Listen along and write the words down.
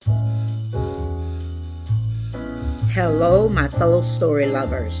Hello, my fellow story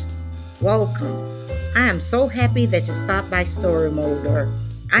lovers. Welcome. I am so happy that you stopped by Story Molder.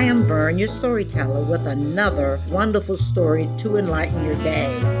 I am Vern, your storyteller, with another wonderful story to enlighten your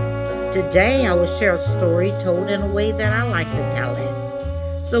day. Today, I will share a story told in a way that I like to tell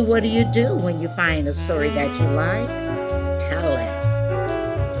it. So, what do you do when you find a story that you like? Tell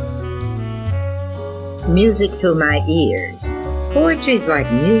it. Music to my ears. Poetry is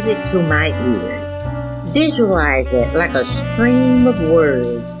like music to my ears. Visualize it like a stream of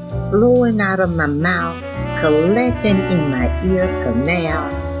words flowing out of my mouth, collecting in my ear canal,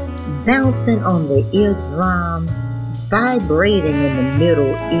 bouncing on the eardrums, vibrating in the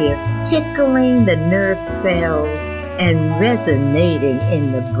middle ear, tickling the nerve cells, and resonating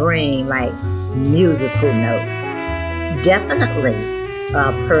in the brain like musical notes. Definitely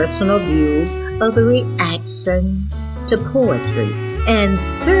a personal view of the reaction to poetry, and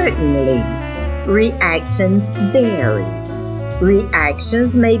certainly reactions vary.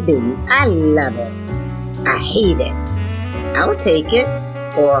 Reactions may be, I love it, I hate it, I'll take it,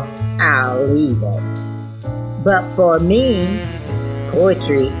 or I'll leave it. But for me,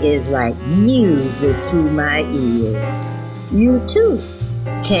 poetry is like music to my ear. You too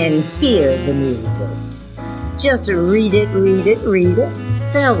can hear the music. Just read it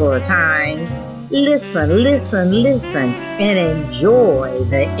several times. Listen, and enjoy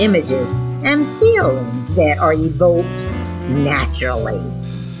the images and feelings that are evoked naturally.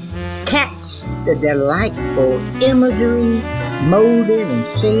 Catch the delightful imagery molded and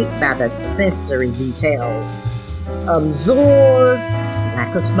shaped by the sensory details. Absorb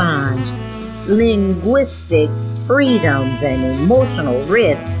like a sponge linguistic freedoms and emotional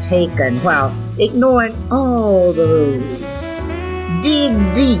risks taken while ignoring all the rules. Dig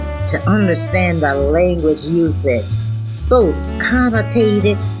deep to understand the language usage, both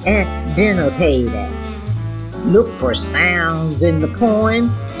connotated and denotated. Look for sounds in the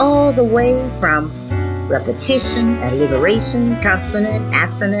poem all the way from repetition, alliteration, consonant,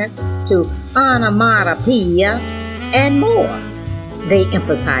 assonant, to onomatopoeia, and more. They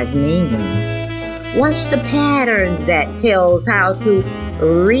emphasize meaning. Watch the patterns that tells how to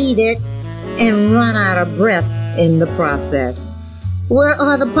read it and run out of breath in the process. Where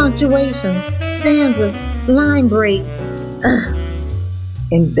are the punctuations, stanzas, line breaks?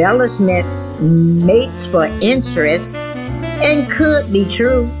 Embellishments makes for interest and could be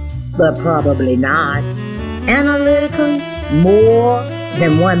true, but probably not. Analytically, more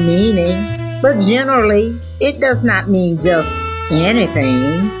than one meaning, but generally, it does not mean just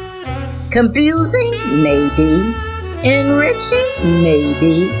anything. Confusing? Maybe. Enriching?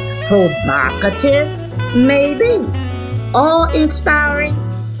 Maybe. Provocative? Maybe. Awe-inspiring?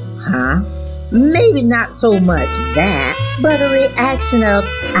 Maybe not so much that, but a reaction of,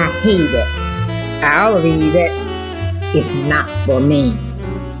 I hate it, I'll leave it, it's not for me.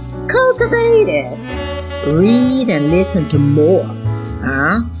 Cultivate it. Read and listen to more.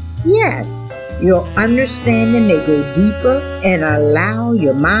 Yes, your understanding may go deeper and allow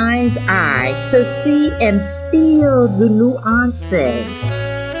your mind's eye to see and feel the nuances.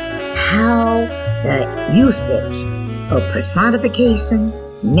 How the usage of personification,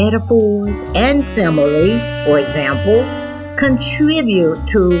 metaphors, and simile, for example, contribute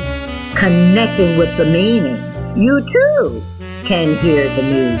to connecting with the meaning. You too can hear the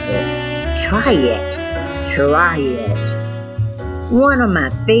music. Try it. One of my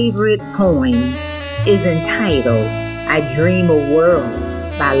favorite poems is entitled I Dream a World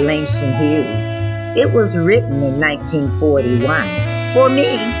by Langston Hughes. It was written in 1941. For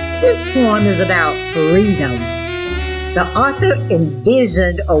me, this poem is about freedom. The author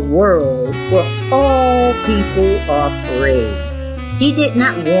envisioned a world where all people are free. He did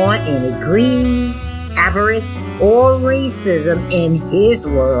not want any greed, avarice, or racism in his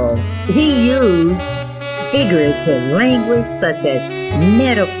world. He used figurative language such as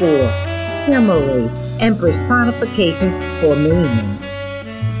metaphor, simile, and personification for meaning.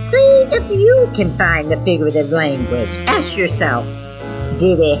 See if you can find the figurative language. Ask yourself,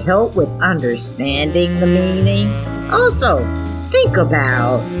 did it help with understanding the meaning? Also, think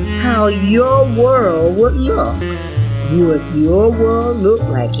about how your world would look. Would your world look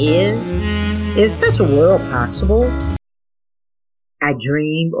like his? Is such a world possible? I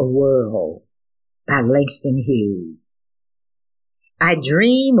Dream a World by Langston Hughes. I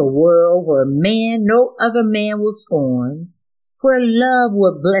dream a world where man no other man will scorn, where love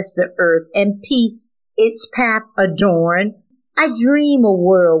will bless the earth and peace its path adorn. I dream a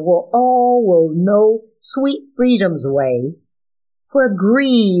world where all will know sweet freedom's way, where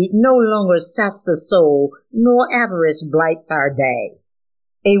greed no longer saps the soul, nor avarice blights our day.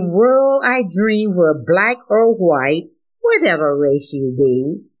 A world I dream where black or white, whatever race you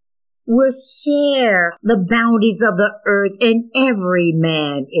be, will share the bounties of the earth and every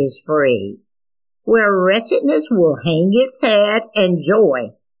man is free. Where wretchedness will hang its head and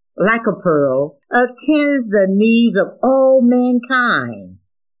joy, like a pearl, attends the needs of all mankind.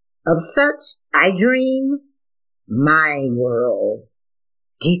 Of such I dream, my world.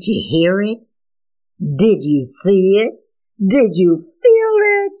 Did you hear it? Did you see it? Did you feel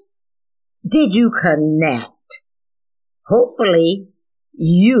it? Did you connect? Hopefully,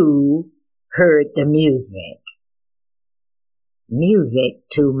 you heard the music. Music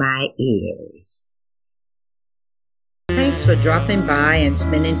to my ears. Thanks for dropping by and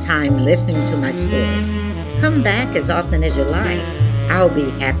spending time listening to my story. Come back as often as you like. I'll be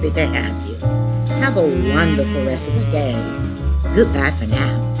happy to have you. Have a wonderful rest of the day. Goodbye for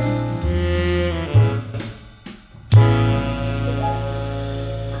now.